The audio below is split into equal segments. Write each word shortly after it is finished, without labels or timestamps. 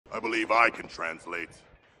believe I can translate.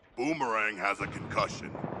 Boomerang has a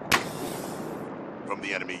concussion from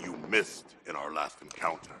the enemy you missed in our last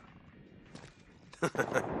encounter.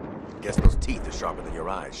 Guess those teeth are sharper than your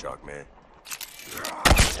eyes, Shark Man.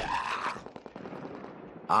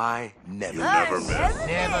 I never Never miss.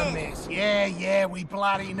 Never miss. Yeah, we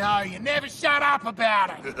bloody know. You never shut up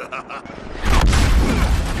about it.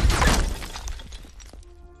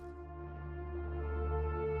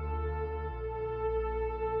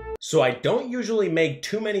 So I don't usually make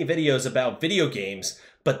too many videos about video games,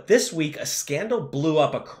 but this week a scandal blew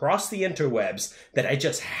up across the interwebs that I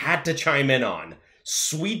just had to chime in on.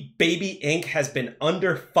 Sweet Baby Inc. has been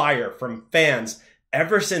under fire from fans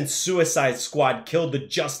ever since Suicide Squad Killed the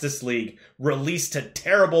Justice League released to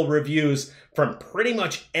terrible reviews from pretty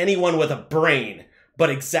much anyone with a brain. But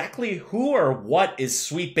exactly who or what is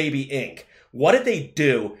Sweet Baby Inc.? What did they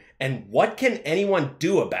do, and what can anyone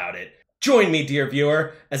do about it? Join me, dear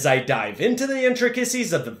viewer, as I dive into the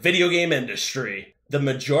intricacies of the video game industry. The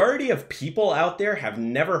majority of people out there have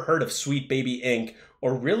never heard of Sweet Baby Inc.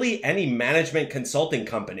 or really any management consulting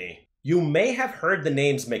company. You may have heard the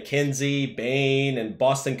names McKinsey, Bain, and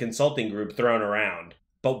Boston Consulting Group thrown around.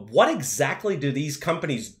 But what exactly do these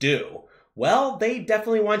companies do? Well, they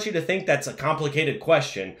definitely want you to think that's a complicated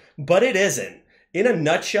question, but it isn't. In a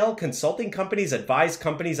nutshell, consulting companies advise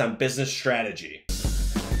companies on business strategy.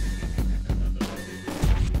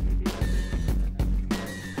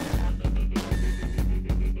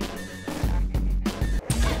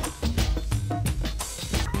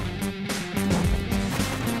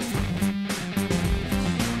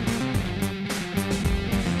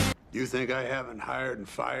 You think I haven't hired and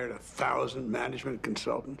fired 1,000 management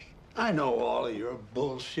consultants? I know all of your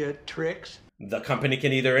bullshit tricks. The company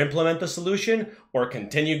can either implement the solution or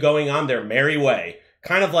continue going on their merry way,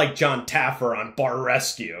 kind of like John Taffer on Bar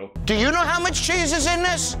Rescue. Do you know how much cheese is in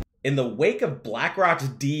this? In the wake of BlackRock's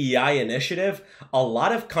DEI initiative, a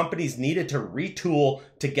lot of companies needed to retool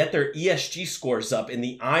to get their ESG scores up in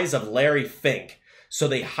the eyes of Larry Fink. So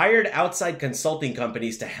they hired outside consulting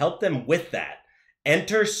companies to help them with that.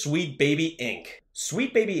 Enter Sweet Baby Inc.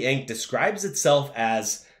 Sweet Baby Inc. describes itself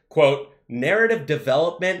as, quote, narrative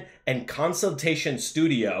development and consultation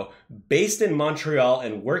studio based in Montreal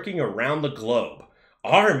and working around the globe.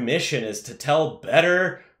 Our mission is to tell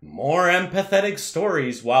better, more empathetic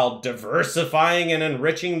stories while diversifying and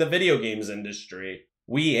enriching the video games industry.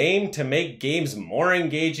 We aim to make games more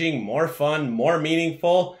engaging, more fun, more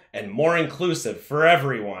meaningful, and more inclusive for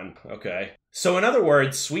everyone. Okay. So in other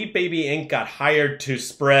words, Sweet Baby Inc. got hired to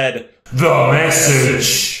spread the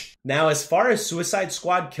message. Now, as far as Suicide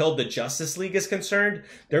Squad Killed the Justice League is concerned,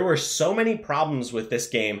 there were so many problems with this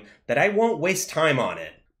game that I won't waste time on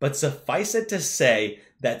it. But suffice it to say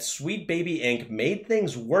that Sweet Baby Inc. made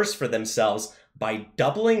things worse for themselves by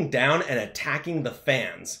doubling down and attacking the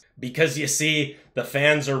fans. Because you see, the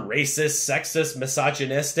fans are racist, sexist,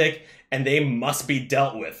 misogynistic, and they must be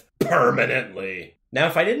dealt with permanently. Now,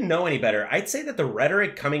 if I didn't know any better, I'd say that the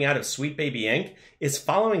rhetoric coming out of Sweet Baby Inc. is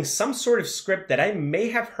following some sort of script that I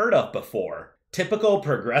may have heard of before. Typical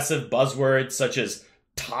progressive buzzwords such as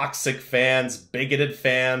toxic fans, bigoted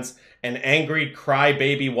fans, and angry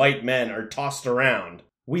crybaby white men are tossed around.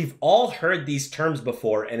 We've all heard these terms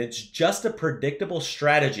before, and it's just a predictable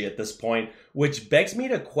strategy at this point, which begs me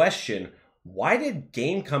to question, why did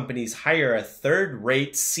game companies hire a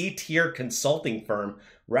third-rate C-tier consulting firm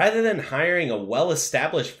rather than hiring a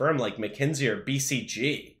well-established firm like McKinsey or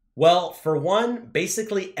BCG? Well, for one,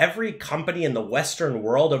 basically every company in the Western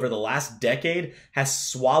world over the last decade has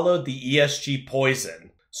swallowed the ESG poison.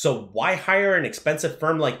 So why hire an expensive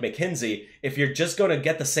firm like McKinsey if you're just going to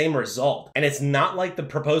get the same result? And it's not like the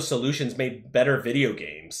proposed solutions made better video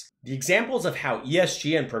games. The examples of how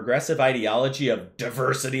ESG and progressive ideology of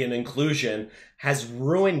diversity and inclusion has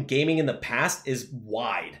ruined gaming in the past is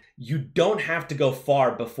wide. You don't have to go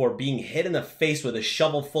far before being hit in the face with a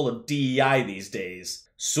shovel full of DEI these days.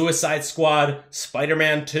 Suicide Squad,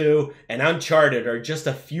 Spider-Man 2, and Uncharted are just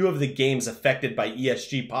a few of the games affected by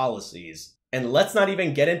ESG policies. And let's not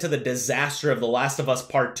even get into the disaster of The Last of Us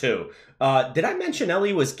Part 2. Did I mention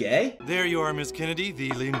Ellie was gay? There you are, Miss Kennedy, the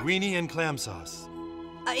linguine and clam sauce.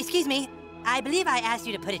 Excuse me, I believe I asked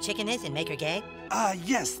you to put a chick in this and make her gay?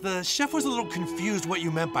 Yes, the chef was a little confused what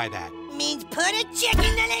you meant by that. Means put a chick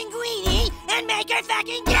in the linguine and make her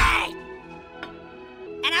fucking gay!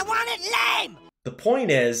 And I want it lame! The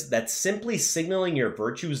point is that simply signaling your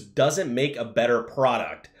virtues doesn't make a better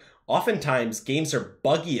product. Oftentimes, games are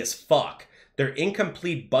buggy as fuck. They're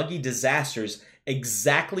incomplete, buggy disasters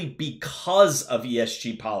exactly because of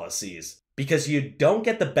ESG policies. because you don't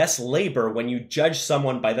get the best labor when you judge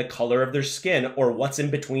someone by the color of their skin or what's in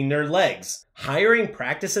between their legs. Hiring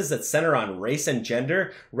practices that center on race and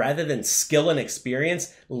gender rather than skill and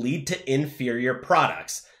experience lead to inferior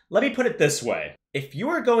products. Let me put it this way. If you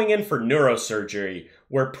are going in for neurosurgery,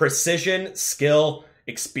 where precision, skill,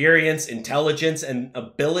 experience, intelligence, and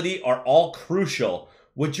ability are all crucial,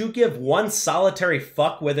 would you give one solitary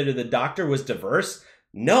fuck whether the doctor was diverse?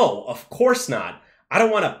 No, of course not. I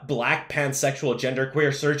don't want a black pansexual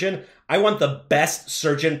genderqueer surgeon. I want the best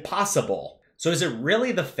surgeon possible. So is it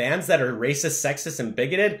really the fans that are racist, sexist, and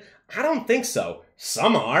bigoted? I don't think so.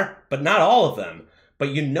 Some are, but not all of them.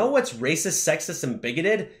 But you know what's racist, sexist, and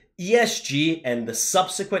bigoted? ESG and the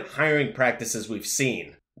subsequent hiring practices we've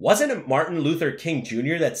seen. Wasn't it Martin Luther King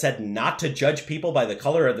Jr. that said not to judge people by the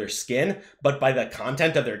color of their skin, but by the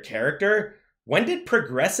content of their character? When did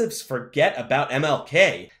progressives forget about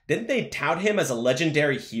MLK? Didn't they tout him as a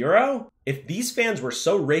legendary hero? If these fans were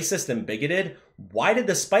so racist and bigoted, why did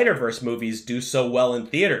the Spider-Verse movies do so well in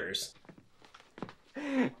theaters?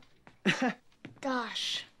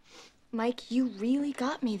 Gosh, Mike, you really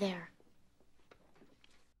got me there.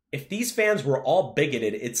 If these fans were all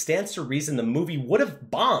bigoted, it stands to reason the movie would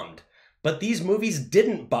have bombed. But these movies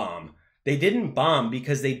didn't bomb. They didn't bomb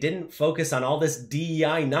because they didn't focus on all this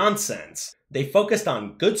DEI nonsense. They focused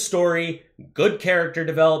on good story, good character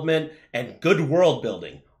development, and good world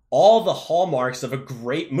building. All the hallmarks of a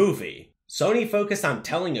great movie. Sony focused on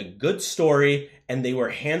telling a good story, and they were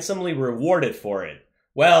handsomely rewarded for it.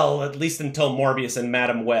 Well, at least until Morbius and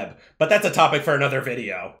Madam Web, but that's a topic for another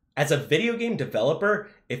video. As a video game developer,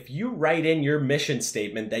 if you write in your mission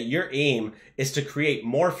statement that your aim is to create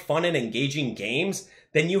more fun and engaging games,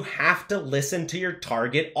 then you have to listen to your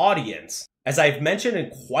target audience. As I've mentioned in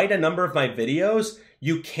quite a number of my videos,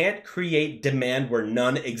 you can't create demand where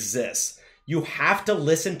none exists. You have to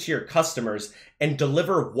listen to your customers and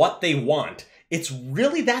deliver what they want. It's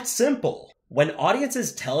really that simple. When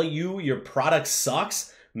audiences tell you your product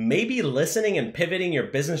sucks, maybe listening and pivoting your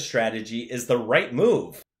business strategy is the right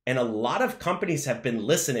move. And a lot of companies have been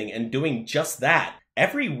listening and doing just that.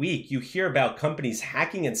 Every week you hear about companies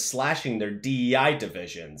hacking and slashing their DEI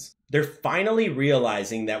divisions. They're finally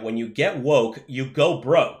realizing that when you get woke, you go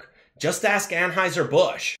broke. Just ask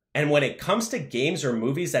Anheuser-Busch. And when it comes to games or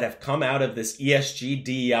movies that have come out of this ESG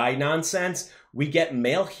DEI nonsense, we get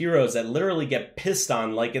male heroes that literally get pissed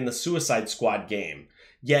on like in the Suicide Squad game.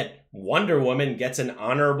 Yet Wonder Woman gets an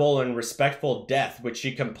honorable and respectful death, which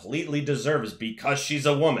she completely deserves because she's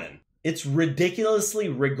a woman. It's ridiculously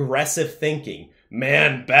regressive thinking.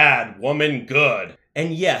 Man bad, woman good.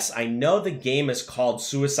 And yes, I know the game is called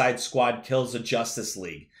Suicide Squad Kills the Justice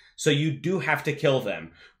League, so you do have to kill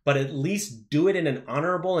them, but at least do it in an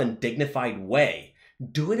honorable and dignified way.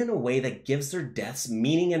 Do it in a way that gives their deaths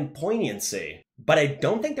meaning and poignancy. But I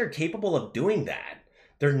don't think they're capable of doing that.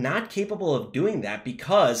 They're not capable of doing that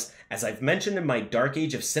because, as I've mentioned in my Dark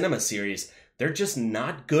Age of Cinema series, they're just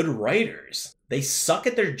not good writers. They suck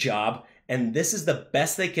at their job, and this is the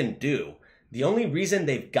best they can do. The only reason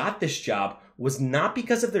they've got this job was not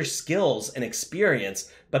because of their skills and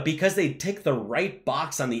experience, but because they tick the right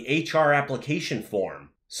box on the HR application form.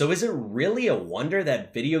 So is it really a wonder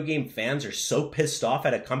that video game fans are so pissed off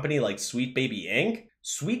at a company like Sweet Baby Inc?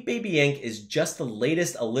 Sweet Baby Inc is just the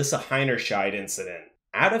latest Alyssa Heinerscheid incident.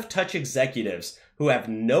 Out-of-touch executives who have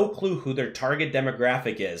no clue who their target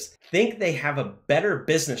demographic is think they have a better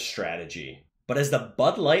business strategy. But as the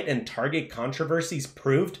Bud Light and Target controversies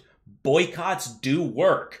proved, boycotts do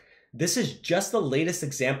work. This is just the latest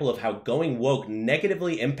example of how going woke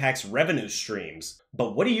negatively impacts revenue streams.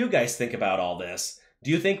 But what do you guys think about all this?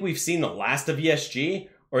 Do you think we've seen the last of ESG?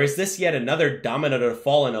 Or is this yet another domino to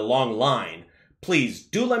fall in a long line? Please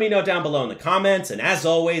do let me know down below in the comments, and as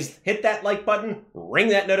always, hit that like button, ring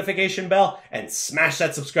that notification bell, and smash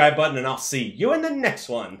that subscribe button, and I'll see you in the next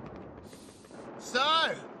one.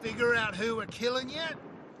 So, figure out who we're killing yet?